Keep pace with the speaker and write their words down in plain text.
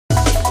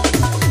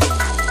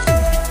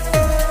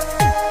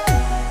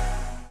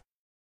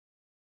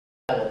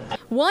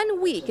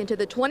1 week into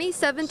the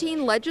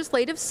 2017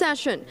 legislative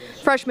session,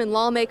 freshman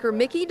lawmaker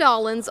Mickey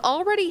Dollins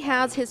already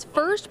has his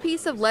first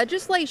piece of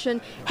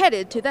legislation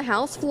headed to the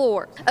House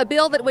floor. A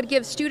bill that would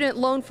give student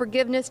loan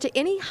forgiveness to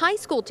any high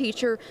school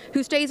teacher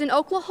who stays in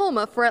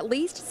Oklahoma for at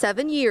least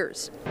 7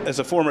 years. As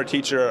a former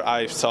teacher,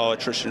 I saw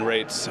attrition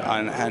rates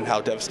and how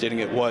devastating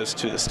it was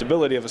to the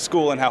stability of a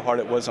school and how hard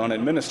it was on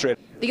administrators.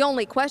 The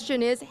only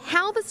question is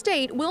how the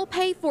state will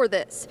pay for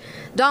this.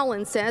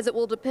 Dollins says it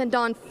will depend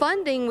on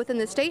funding within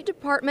the State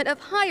Department of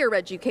Higher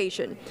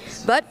Education.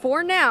 But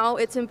for now,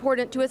 it's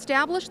important to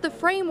establish the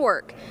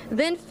framework,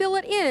 then fill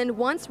it in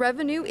once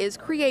revenue is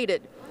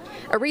created.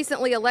 A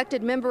recently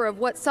elected member of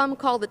what some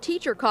call the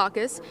Teacher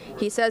Caucus,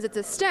 he says it's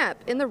a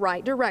step in the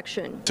right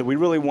direction. So we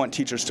really want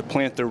teachers to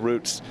plant their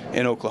roots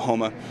in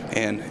Oklahoma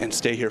and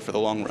stay here for the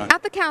long run.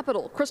 At the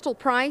Capitol, Crystal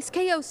Price,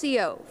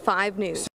 KOCO 5 News.